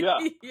 So, yeah.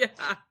 Yeah.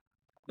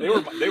 They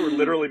were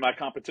literally my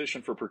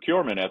competition for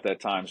procurement at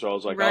that time. So I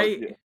was like,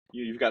 right.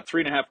 You've got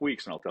 3.5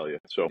 weeks and I'll tell you.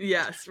 So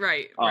yes,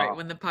 right.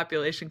 When the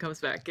population comes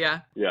back.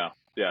 Yeah. Yeah.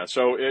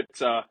 So it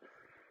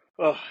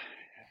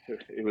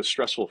was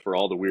stressful for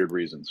all the weird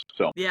reasons.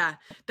 So yeah,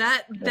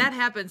 that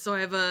happened. So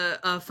I have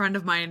a friend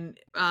of mine,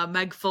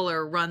 Meg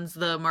Fuller, runs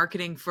the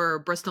marketing for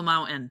Bristol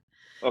Mountain.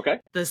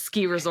 Okay. The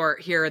ski resort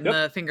here in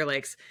the Finger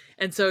Lakes.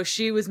 And so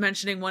she was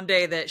mentioning one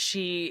day that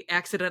she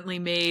accidentally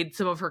made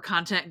some of her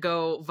content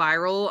go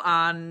viral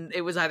on,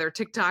 it was either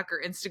TikTok or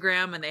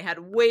Instagram, and they had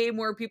way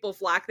more people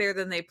flock there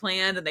than they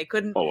planned, and they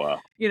couldn't,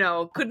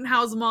 couldn't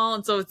house them all.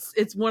 And so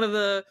it's one of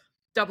the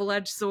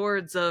double-edged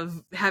swords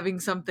of having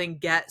something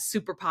get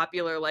super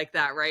popular like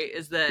that, right?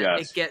 Is that it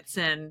Yes. gets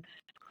in,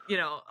 oh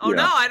no,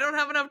 Yeah. I don't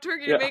have enough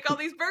turkey to Yeah. make all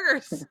these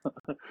burgers.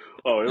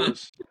 Oh,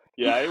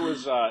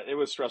 it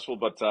was stressful,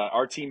 but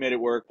our team made it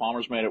work.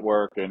 Palmer's made it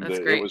work, and That's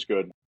it great. was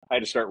good. I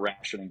had to start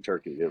rationing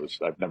turkey.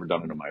 I've never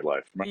done it in my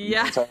life, my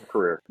Yeah. entire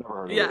career. Never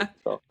heard of Yeah.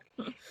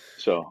 it.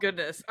 So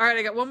Goodness. All right,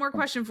 I got one more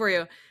question for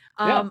you.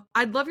 yeah.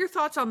 I'd love your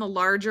thoughts on the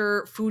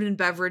larger food and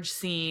beverage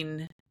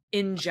scene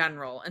in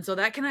general. And so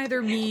that can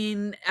either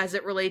mean as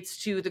it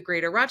relates to the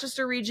greater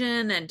Rochester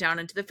region and down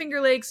into the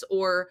Finger Lakes,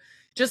 or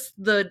just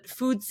the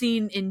food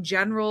scene in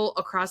general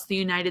across the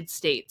United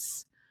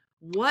States.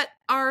 What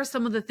are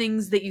some of the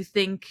things that you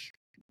think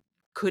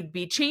could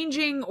be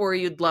changing or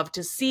you'd love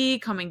to see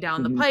coming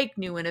down the hmm pike,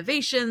 new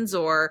innovations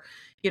or,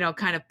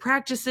 kind of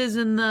practices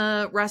in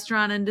the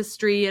restaurant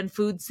industry and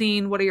food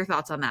scene? What are your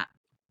thoughts on that?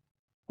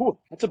 Ooh,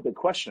 that's a big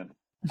question.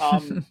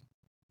 Um,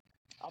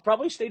 I'll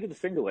probably stay to the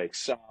Finger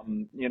Lakes.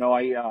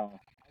 I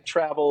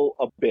travel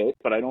a bit,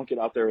 but I don't get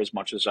out there as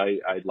much as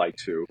I'd like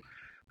to.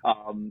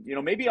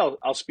 Maybe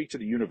I'll speak to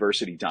the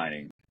university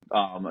dining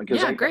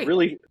because Yeah, great.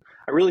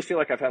 I really feel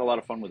like I've had a lot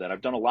of fun with that.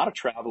 I've done a lot of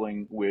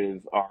traveling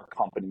with our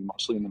company,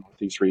 mostly in the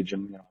Northeast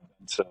region. I've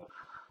been to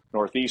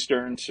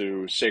Northeastern,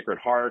 to Sacred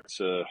Heart,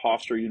 to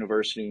Hofstra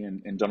University,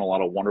 and done a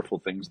lot of wonderful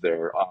things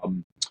there.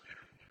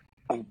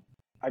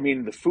 I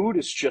mean, the food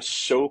is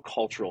just so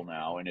cultural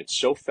now, and it's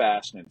so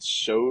fast, and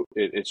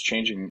it's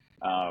changing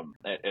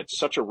at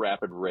such a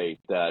rapid rate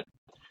that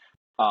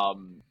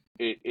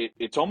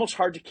it's almost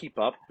hard to keep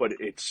up. But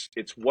it's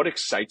what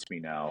excites me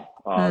now.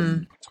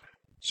 Hmm.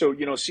 So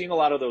seeing a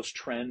lot of those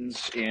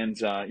trends, and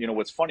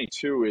what's funny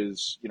too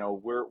is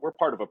we're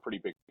part of a pretty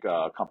big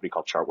company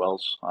called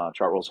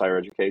Chartwell's Higher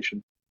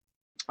Education.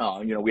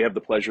 We have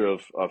the pleasure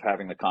of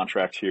having the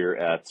contract here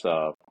at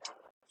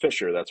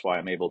Fisher. That's why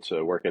I'm able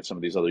to work at some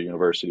of these other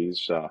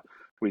universities.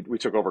 We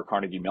took over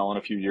Carnegie Mellon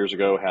a few years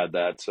ago, had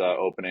that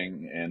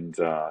opening and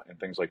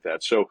things like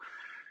that. So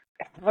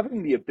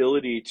having the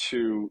ability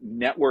to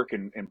network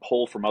and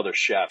pull from other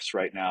chefs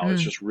right now is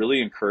Mm. just really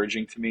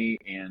encouraging to me.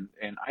 And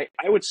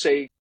I would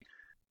say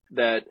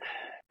that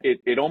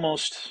it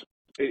almost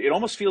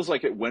feels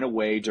like it went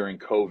away during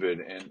COVID.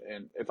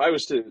 And if I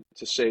was to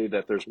say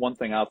that there's one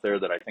thing out there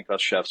that I think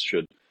us chefs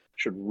should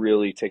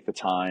really take the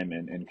time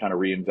and kind of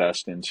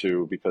reinvest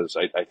into, because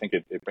I think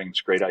it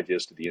brings great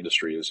ideas to the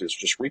industry, is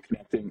just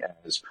reconnecting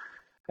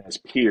as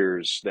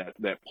peers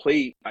that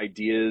play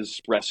ideas,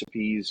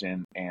 recipes,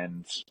 and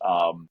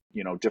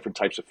different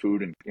types of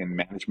food and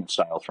management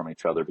styles from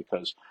each other,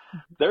 because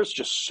there's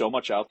just so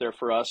much out there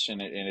for us,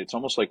 and it's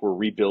almost like we're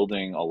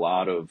rebuilding a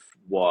lot of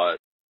what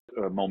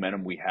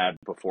momentum we had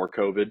before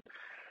COVID.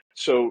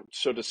 So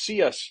to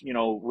see us,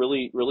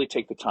 really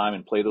take the time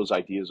and play those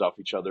ideas off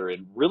each other,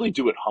 and really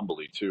do it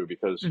humbly too,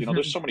 because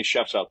there's Hmm. so many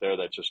chefs out there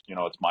that just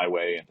it's my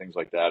way and things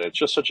like that. It's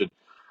just such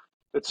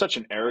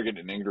an arrogant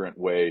and ignorant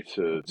way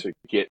to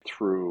get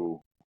through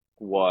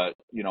what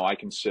I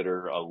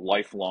consider a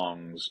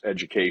lifelong's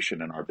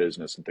education in our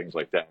business and things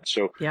like that.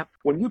 So Yep.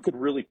 when you could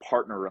really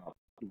partner up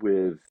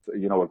with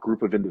a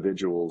group of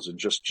individuals and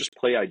just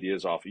play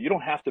ideas off, you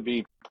don't have to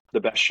be the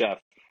best chef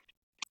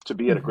to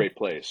be at a Hmm. great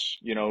place,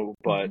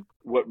 but Hmm.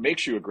 what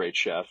makes you a great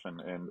chef,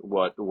 and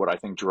what I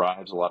think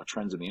drives a lot of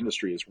trends in the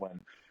industry, is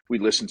when we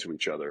listen to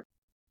each other.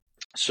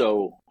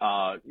 So,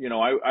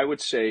 I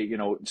would say,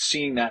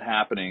 seeing that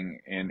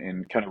happening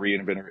and kind of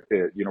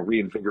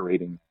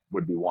reinvigorating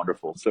would be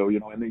wonderful. So,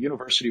 in the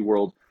university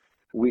world,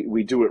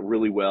 we do it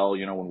really well,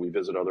 when we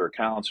visit other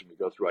accounts and we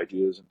go through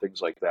ideas and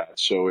things like that.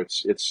 So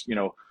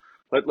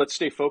let's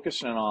stay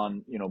focused in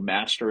on,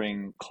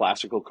 mastering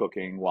classical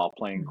cooking while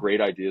playing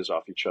great ideas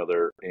off each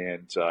other,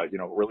 and,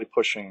 really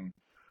pushing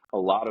a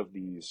lot of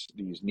these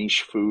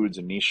niche foods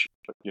and niche,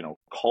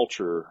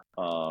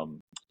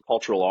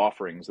 cultural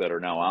offerings that are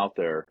now out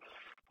there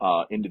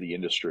into the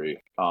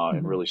industry,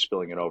 and Hmm. really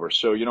spilling it over.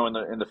 So, in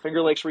the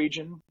Finger Lakes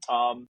region,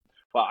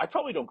 well, I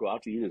probably don't go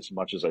out to eat as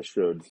much as I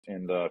should.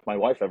 And if my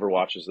wife ever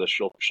watches this,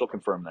 she'll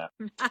confirm that.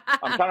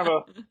 I'm kind of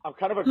a I'm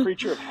kind of a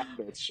creature of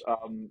habits.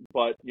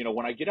 But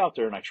when I get out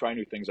there and I try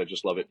new things, I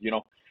just love it.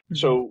 Hmm.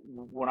 So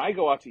when I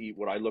go out to eat,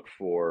 what I look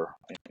for,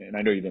 and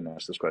I know you didn't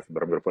ask this question,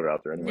 but I'm going to put it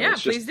out there anyway. Yeah,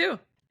 It's just, please do.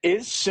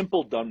 is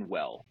simple done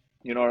well?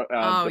 Oh,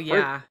 The first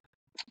yeah.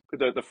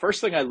 the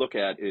first thing I look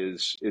at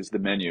is the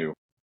menu.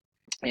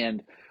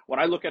 And when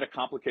I look at a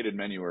complicated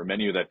menu, or a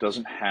menu that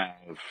doesn't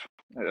have,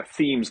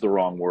 theme's the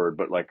wrong word,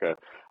 but like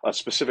a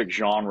specific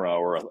genre,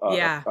 or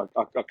Yeah.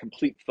 a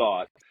complete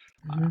thought,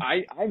 Hmm.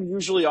 I'm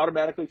usually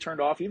automatically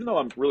turned off, even though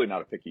I'm really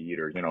not a picky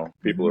eater.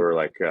 People Hmm. are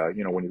like,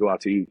 when you go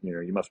out to eat,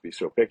 you must be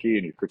so picky,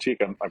 and you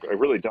critique. I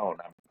really don't.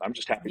 I'm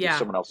just happy that Yeah.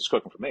 someone else is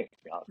cooking for me, to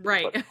be honest with you.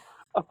 Right.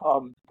 But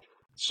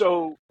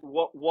so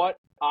what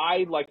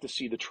I like to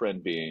see the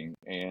trend being,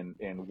 and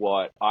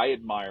what I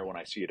admire when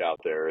I see it out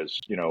there, is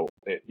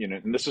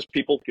and this is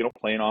people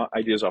playing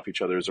ideas off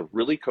each other, is a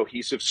really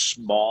cohesive,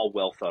 small,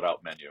 well thought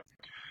out menu.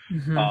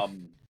 Hmm.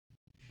 Um,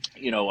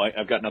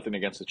 I've got nothing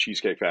against the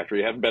Cheesecake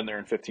Factory. I haven't been there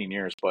in 15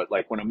 years, but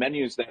like when a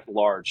menu is that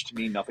large, to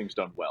me, nothing's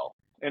done well.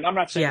 And I'm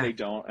not saying Yeah. they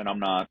don't, and I'm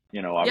not,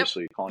 Yep.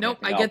 obviously calling Nope.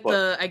 anything out,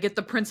 but I get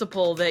the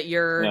principle that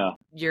yeah.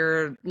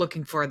 you're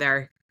looking for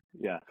there.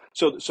 Yeah.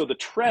 So the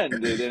trend,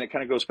 and it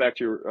kind of goes back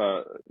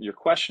to your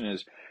question,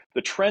 is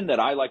the trend that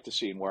I like to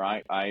see, and where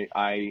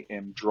I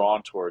am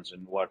drawn towards,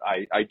 and what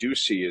I do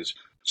see is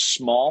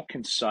small,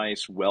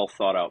 concise, well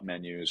thought out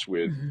menus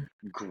with Mhm.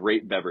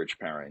 great beverage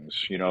pairings.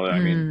 I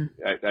mean,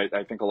 Mm.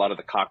 I think a lot of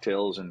the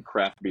cocktails and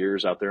craft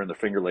beers out there in the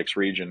Finger Lakes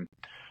region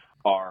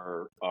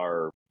are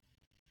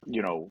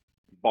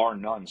bar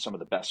none, some of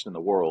the best in the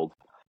world.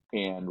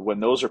 And when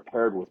those are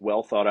paired with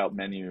well thought out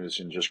menus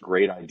and just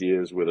great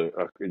ideas with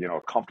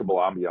a comfortable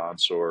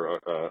ambiance or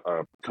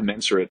a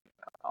commensurate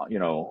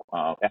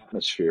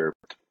atmosphere,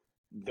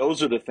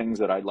 those are the things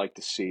that I'd like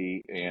to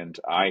see, and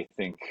I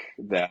think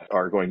that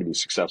are going to be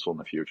successful in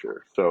the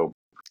future. So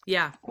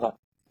Yeah. and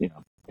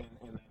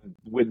then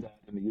with that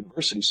in the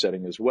university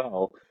setting as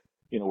well,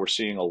 we're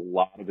seeing a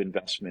lot of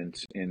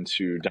investment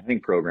into dining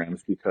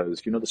programs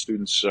because the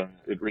students,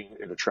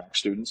 it attracts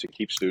students, it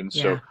keeps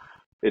students. So Yeah.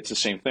 it's the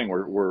same thing.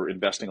 We're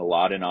investing a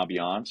lot in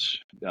ambiance,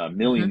 Hmm.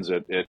 millions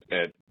at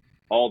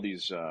all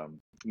these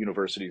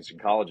universities and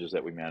colleges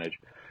that we manage,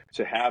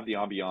 to have the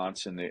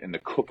ambiance and the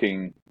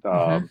cooking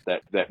Hmm.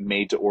 that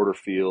made to order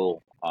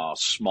feel,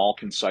 small,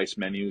 concise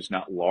menus,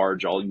 not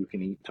large, all you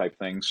can eat type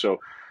things. So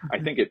I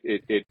Hmm. think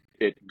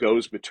it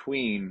goes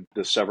between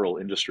the several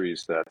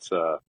industries that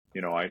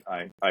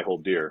I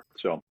hold dear.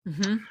 So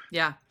Hmm.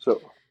 Yeah.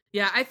 so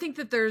Yeah. I think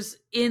that there's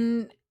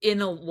in a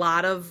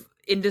lot of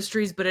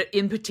industries, but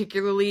in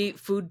particularly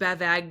food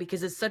bev ag,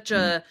 because it's such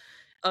mm,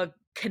 a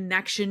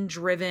connection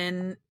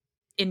driven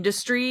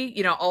industry,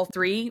 all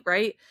three,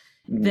 right?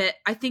 mm, That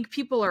I think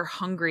people are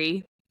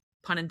hungry,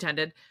 pun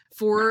intended,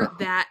 for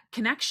that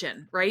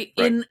connection, right?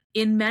 right.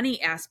 In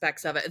many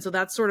aspects of it. And so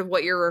that's sort of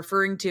what you're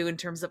referring to in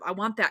terms of I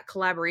want that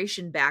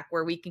collaboration back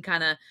where we can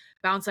kind of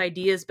bounce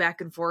ideas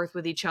back and forth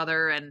with each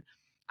other. And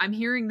I'm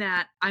hearing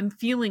that, I'm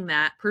feeling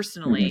that Hmm.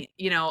 personally,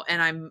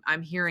 and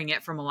I'm hearing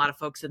it from a lot of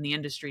folks in the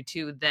industry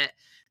too, that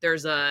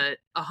there's a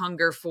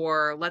hunger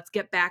for let's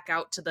get back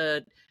out to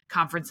the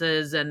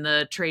conferences and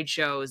the trade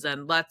shows,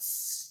 and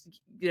let's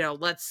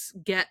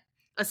get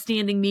a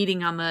standing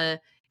meeting on the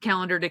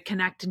calendar to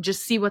connect and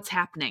just see what's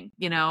happening,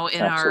 in our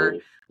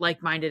Absolutely.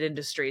 like-minded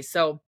industries.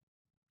 So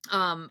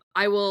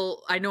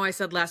I know I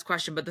said last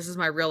question, but this is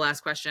my real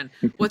last question.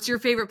 What's your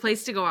favorite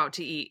place to go out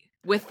to eat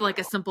with like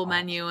a simple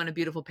menu and a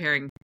beautiful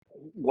pairing?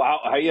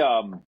 Wow.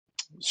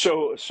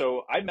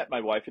 So I met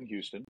my wife in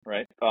Houston,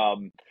 right?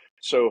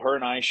 So her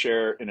and I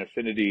share an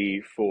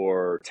affinity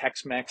for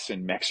Tex-Mex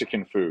and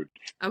Mexican food,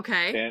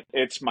 Okay. and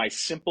it's my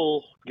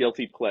simple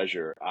guilty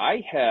pleasure.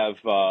 I have,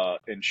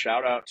 and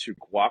shout out to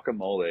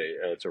Guacamole.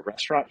 It's a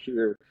restaurant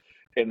here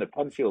in the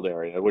Penfield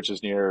area, which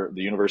is near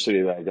the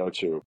university that I go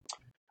to.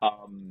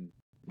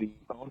 The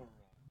owner,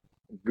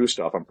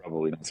 Gustav, I'm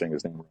probably not saying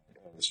his name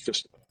right, is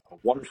just a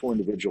wonderful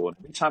individual. And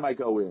every time I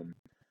go in,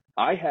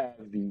 I have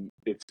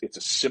it's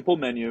a simple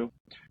menu.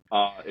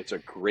 It's a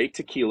great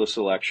tequila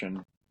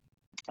selection.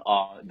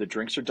 The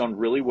drinks are done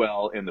really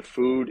well, and the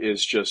food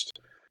is just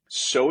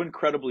so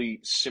incredibly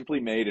simply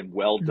made and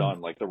well Mm-hmm.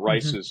 done. Like the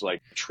rice is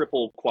like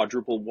triple,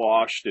 quadruple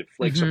washed. It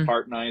flakes Mm-hmm.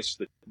 apart nice.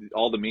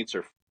 All the meats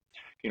are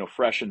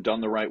fresh and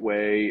done the right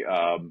way.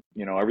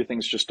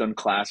 Everything's just done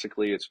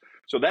classically. It's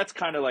so that's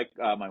kind of like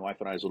my wife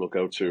and I's little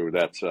go-to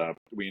that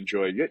we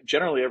enjoy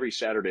generally every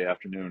Saturday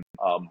afternoon.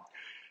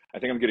 I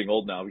think I'm getting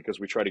old now because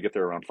we try to get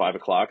there around 5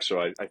 o'clock. So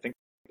I think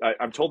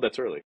I'm told that's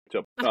early.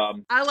 So,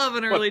 I love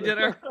an but early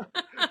dinner.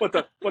 but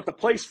the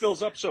place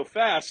fills up so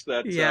fast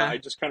that Yeah. I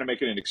just kind of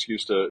make it an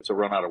excuse to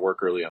run out of work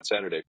early on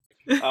Saturday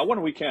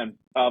when we can.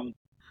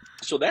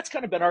 So that's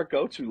kind of been our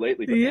go-to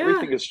lately. But Yeah.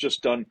 everything is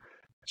just done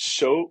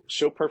so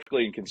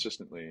perfectly and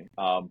consistently.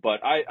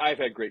 But I've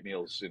had great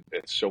meals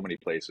at so many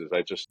places.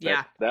 I just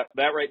Yeah. that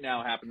right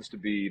now happens to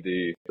be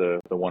the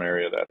one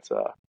area that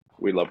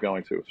we love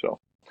going to. So.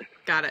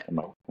 Got it. And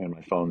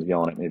my phone's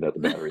yelling at me that the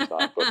battery's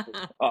not. But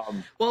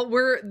Well,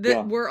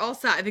 yeah, we're all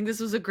set. I think this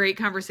was a great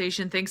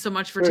conversation. Thanks so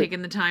much for great.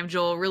 taking the time,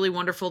 Joel. Really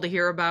wonderful to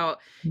hear about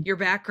your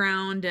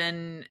background,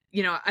 and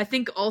I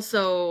think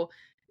also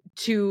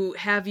to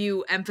have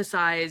you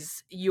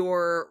emphasize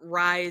your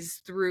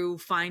rise through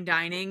fine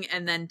dining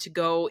and then to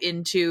go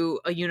into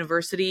a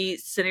university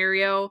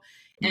scenario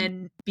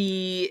and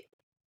be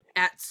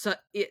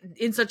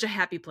in such a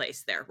happy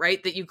place there,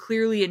 right? That you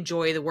clearly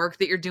enjoy the work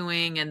that you're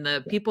doing and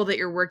the people that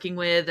you're working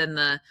with and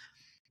the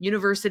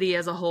university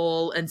as a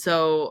whole. And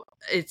so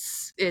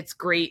it's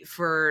great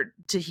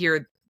to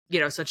hear,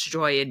 such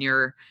joy in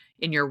your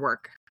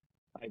work.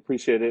 I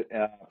appreciate it.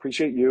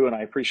 Appreciate you, and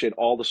I appreciate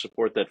all the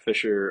support that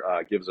Fisher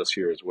gives us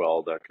here as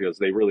well, because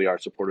they really are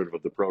supportive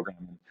of the program.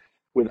 And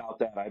without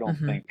that, I don't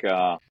Hmm. think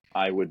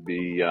I would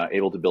be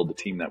able to build the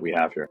team that we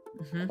have here.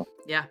 Hmm.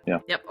 Yeah. Yeah.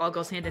 Yep. All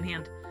goes hand in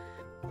hand.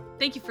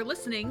 Thank you for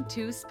listening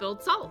to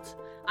Spilled Salt.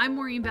 I'm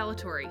Maureen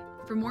Bellatori.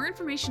 For more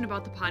information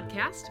about the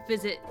podcast,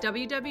 visit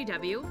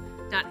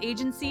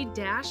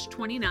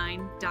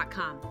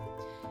www.agency-29.com.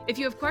 If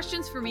you have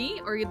questions for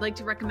me or you'd like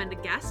to recommend a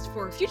guest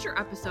for a future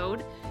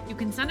episode, you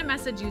can send a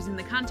message using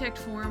the contact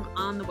form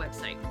on the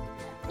website.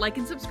 Like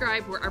and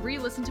subscribe wherever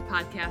you listen to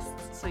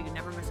podcasts so you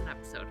never miss an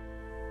episode.